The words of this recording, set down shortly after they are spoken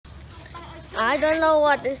I don't know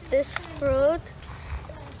what is this fruit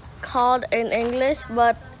called in English,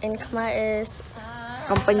 but in Khmer is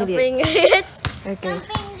Kampingrit. Okay.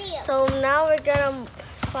 So now we're gonna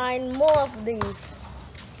find more of these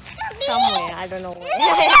somewhere. I don't know where.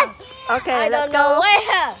 Okay, I let's don't know go.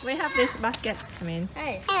 where. We have this basket. I mean.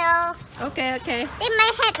 Hey. Hello. Okay, okay. In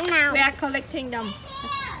my head now. We are collecting them.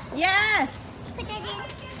 Yes. Put it in.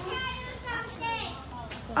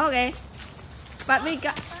 Okay. But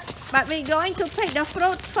we're going to pick the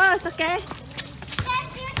fruit first, okay?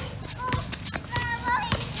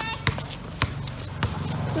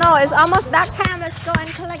 No, it's almost that time. Let's go and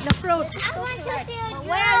collect the fruit. I want to see it grow.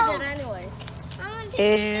 Where is it anyway? I want to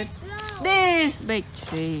It's grow. this big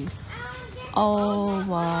tree. Oh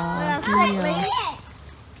wow! Here.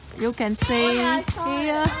 You can see here.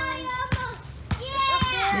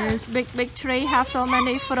 This big tree have so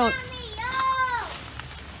many fruit.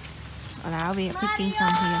 Now we are picking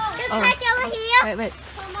from here. Over here. Wait.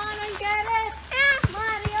 Come on and get it,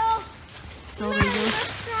 Mario. So we use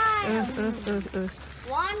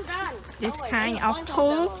One done. this Oh, wait, kind there's of one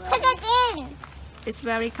tool. done Put already. it in. It's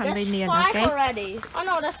very There's convenient, 5 okay? already. Oh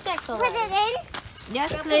no, there's 6 Put already. it in.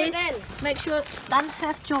 Yes, Yeah, put please. it in. Make sure don't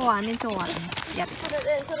have Joanne in Joanne. Yep. Put it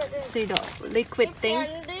in. Put it in. See the liquid thing?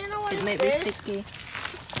 Yeah, do you know what It may it be is? sticky.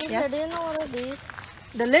 Yeah, Yes. do you know what it is?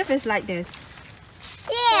 The leaf is like this.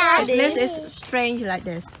 Yeah. The leaf is strange like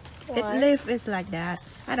this. It Why? leaf is like that.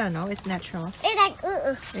 I don't know. It's natural. It's like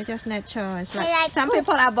It's just natural. It's like, like some poop.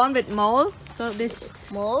 people are born with mole. So this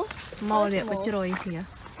Mole? mole What's here, mole? here.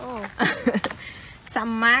 Oh.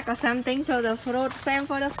 Some mark or something. So the fruit, same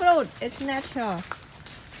for the fruit. It's natural.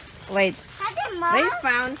 Wait, we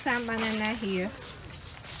found some banana here.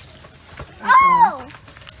 Oh.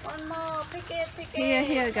 One more. Pick it.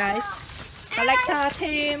 Here, guys. Collector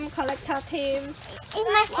team. It's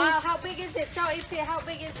my Wow, how big is it? Show it here. How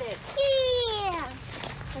big is it? here.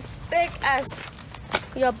 As big as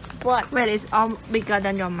your butt. Wait, it's all bigger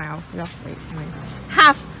than your mouth. Wait.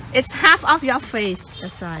 Half. It's half of your face. The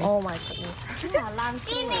size. Oh my goodness.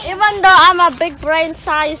 Even though I'm a big brain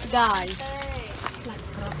size guy,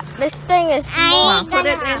 this thing is small. Come on, put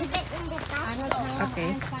it in.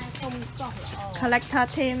 Okay. Collector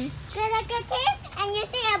team. And you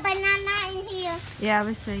see a banana in here. Yeah,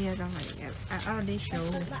 we see it already. I already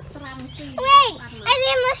showed. Wait, I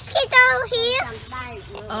see a mosquito here.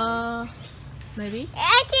 Maybe.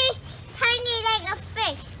 Actually, it's tiny like a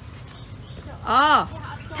fish. Oh,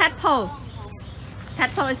 tadpole.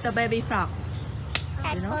 Tadpole is the baby frog.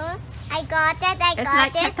 You know? I got it. It's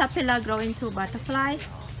like caterpillar grow into butterfly.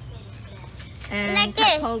 And Like this?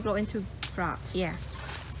 tadpole grow into frog. Yeah.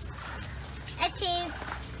 Actually,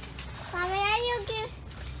 Mommy, are you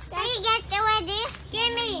can you get ready?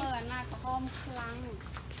 Give me.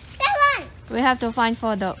 That one. We have to find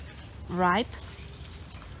for the ripe.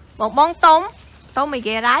 Một món tôm. Tôm mì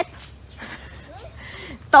ghê ripe.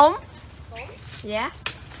 Tôm. Yeah.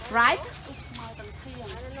 Ripe.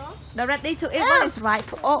 The ready to eat one is ripe.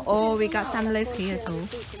 Oh, we got some leaf here too.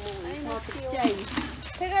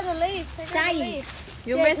 Take out the leaf. Take out the leaf.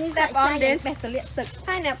 You may step on this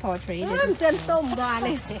pineapple tree. Tôm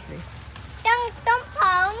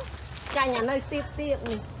phồng.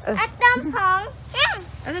 Tôm phồng.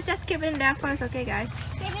 Let's just keep it there first, okay, guys?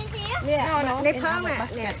 Give it here. No, in our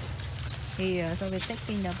basket. Here, so we're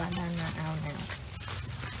taking the banana out now.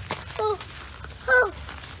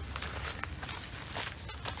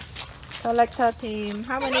 Collector team,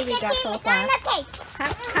 how many we got so far?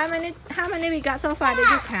 How many we got so far? Did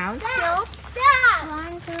you count?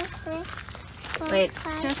 1, 2, 3, 4, Wait,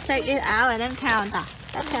 5, just take it out and then count.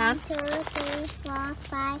 Let's count. 1, 2, 3, 4,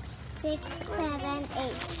 5, 6, 7,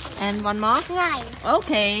 8, And one more. 9.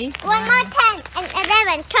 Okay. 1 more 10 and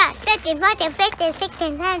 11, 12, 13, 14, 15,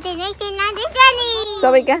 16, 17, 18, 19, 20.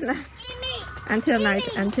 So we got Give me. until night,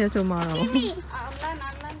 until tomorrow. Give me.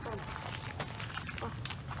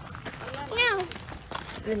 No.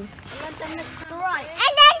 And then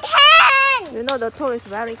 10. You know the tool is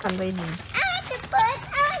very convenient. I want to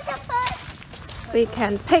put. We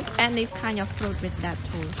can pick any kind of fruit with that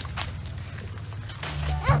tool.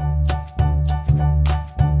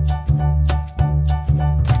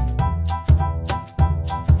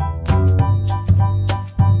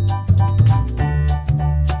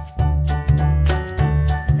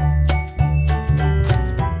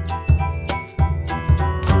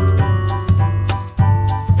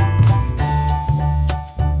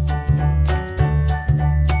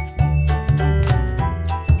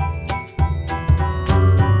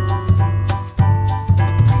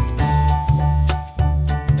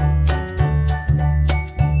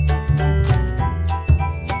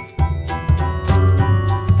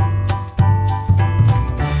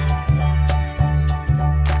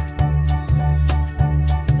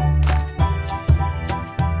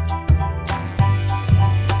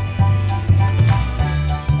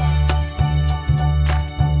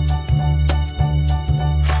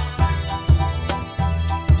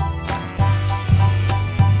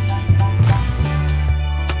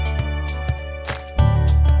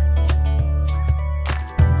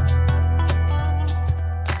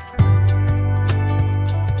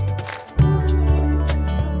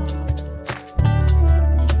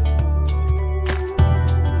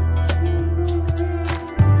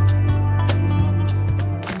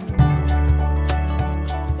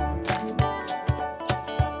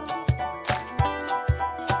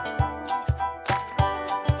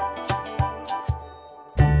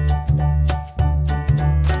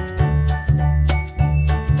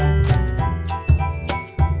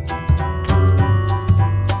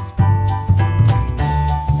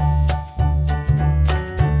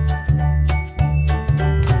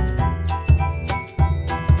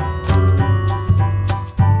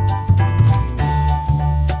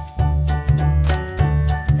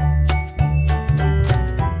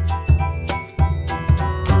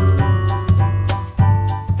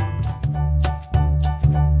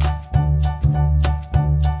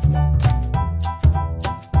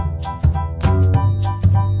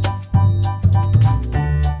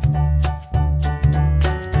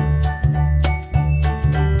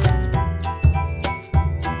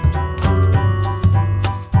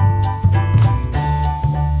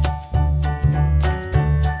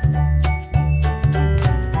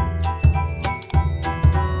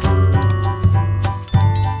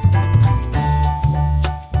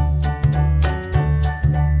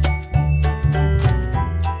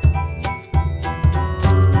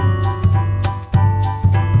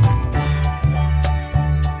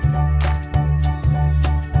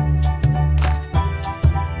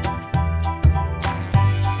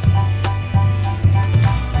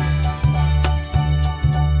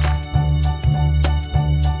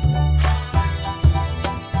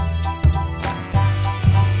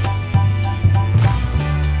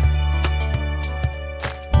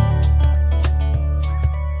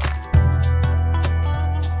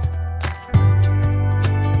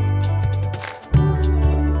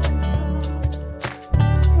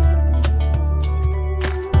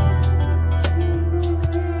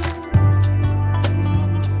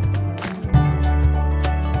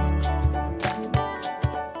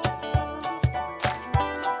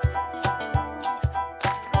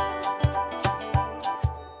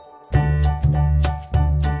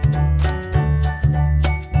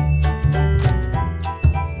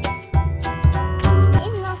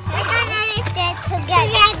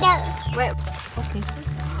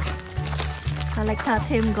 her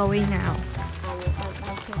team going now.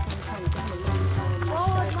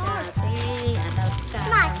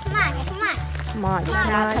 March.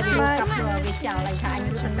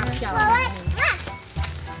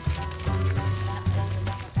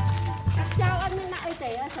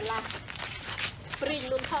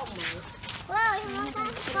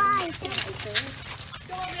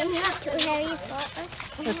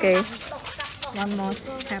 Okay. One more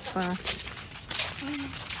pepper.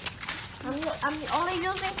 I'm only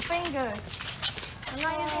using fingers. I'm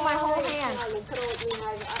not using my whole hand.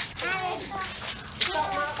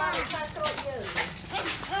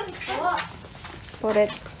 Put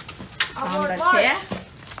it on the chair.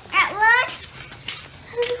 At work.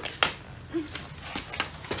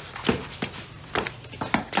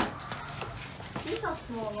 These are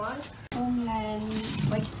small ones. Homeland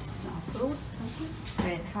waste fruit.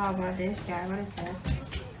 Wait, how about this guy? What is this?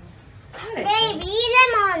 Baby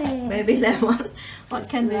lemon. Baby lemon. What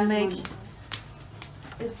can we make?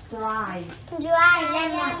 It's dry. Dry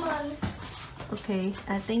lemon. Okay,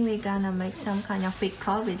 I think we're gonna make some kind of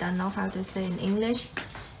pickle. We don't know how to say in English,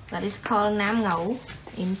 but it's called nam ngau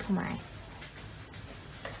in Khmer.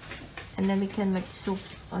 And then we can make soup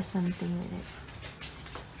or something with it.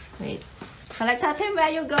 Wait, collector team, where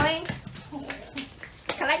are you going?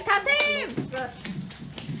 Collector team.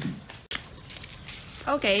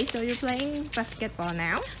 Okay, so you're playing basketball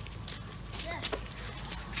now.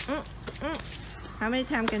 How many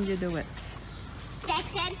times can you do it?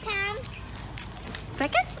 Second time?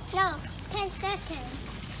 Second? No, 10 seconds.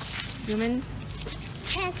 You mean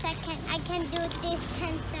 10 seconds. I can do this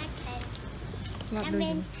 10 seconds. what? I Do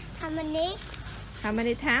mean, you? how many? How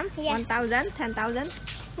many times? Yeah. 1,000? 10,000?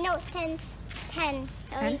 No, 10. 10.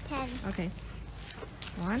 Only 10. Okay.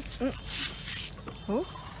 1, 2,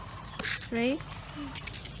 3,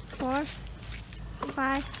 4,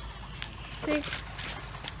 5, 6,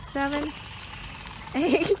 7,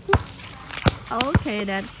 8. Okay,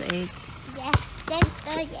 that's 8. Yes, that's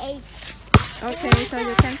 38. Okay, so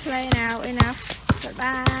you can play now. Enough.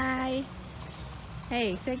 Goodbye.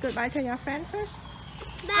 Hey, say goodbye to your friend first.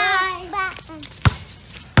 Bye. Bye.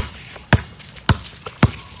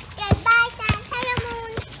 Goodbye, Sun. Hello,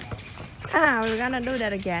 Moon. We're gonna do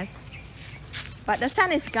that again. But the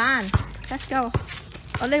sun is gone. Let's go.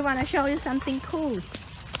 Only wanna show you something cool.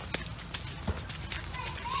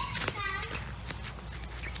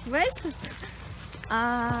 Where's this?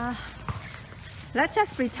 Let's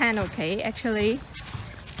just pretend, okay? Actually,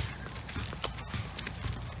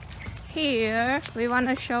 here we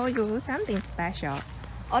wanna show you something special.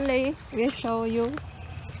 Only we'll show you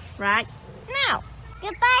right now.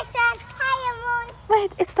 Goodbye, Sun. Hello, Moon.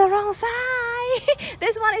 Wait, it's the wrong side.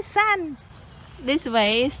 This one is sun. This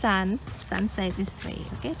way is sun. Sunset this way.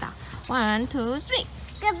 Okay, now 1, 2, 3.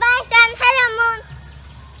 Goodbye, Sun. Hello, Moon.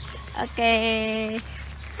 Okay.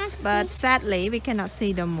 But sadly, we cannot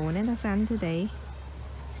see the moon and the sun today.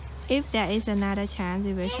 If there is another chance,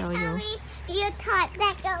 we will show you. You thought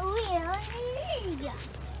that the wheel.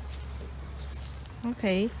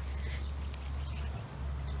 Okay.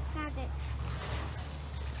 Look at this.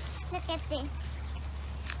 Look at this.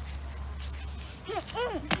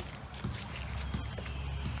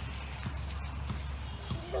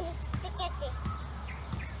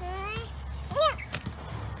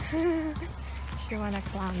 She wanna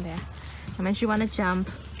climb there. I mean, she wanna jump.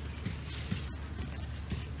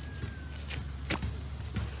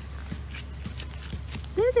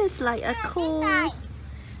 This is like a cool.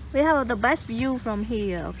 We have the best view from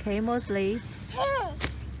here. Okay, mostly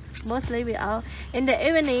we are in the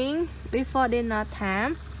evening before dinner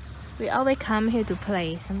time. We always come here to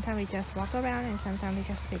play. Sometimes we just walk around and sometimes we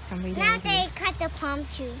just take some video. Now here. they cut the palm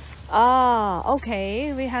tree. Oh,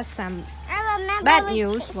 okay. We have some I remember bad we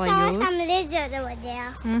news for saw you. some lizards over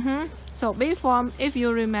there. So before, if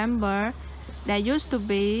you remember, there used to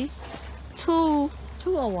be two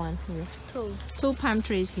or one here. Two palm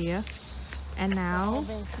trees here. And now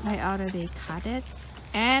they already cut it.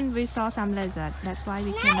 And we saw some lizard. That's why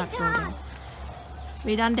we cannot go there.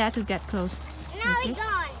 We don't dare to get close. Now it's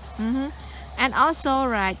gone. And also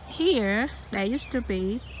right here, there used to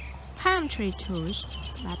be palm tree too,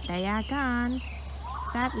 but they are gone,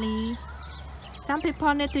 sadly. Some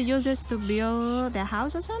people need to use this to build their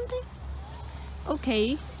house or something.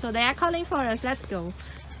 Okay, so they are calling for us. Let's go.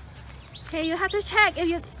 Okay, you have to check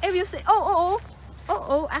if you see. Oh,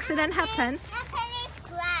 accident happened.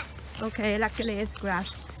 Okay, luckily it's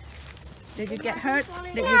grass. Did you get hurt?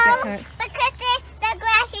 Did you get hurt? Because the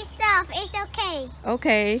grass is soft. It's okay.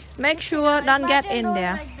 Okay, make sure don't get in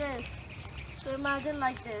there. Like this. So imagine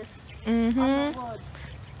like this.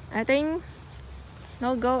 I think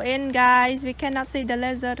No, go in, guys. We cannot see the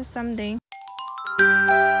lizard or something.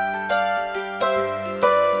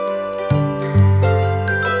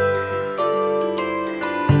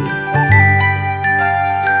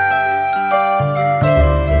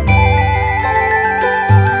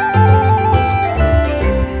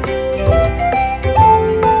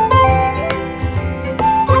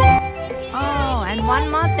 Oh, and one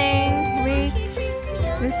more thing.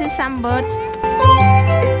 We see some birds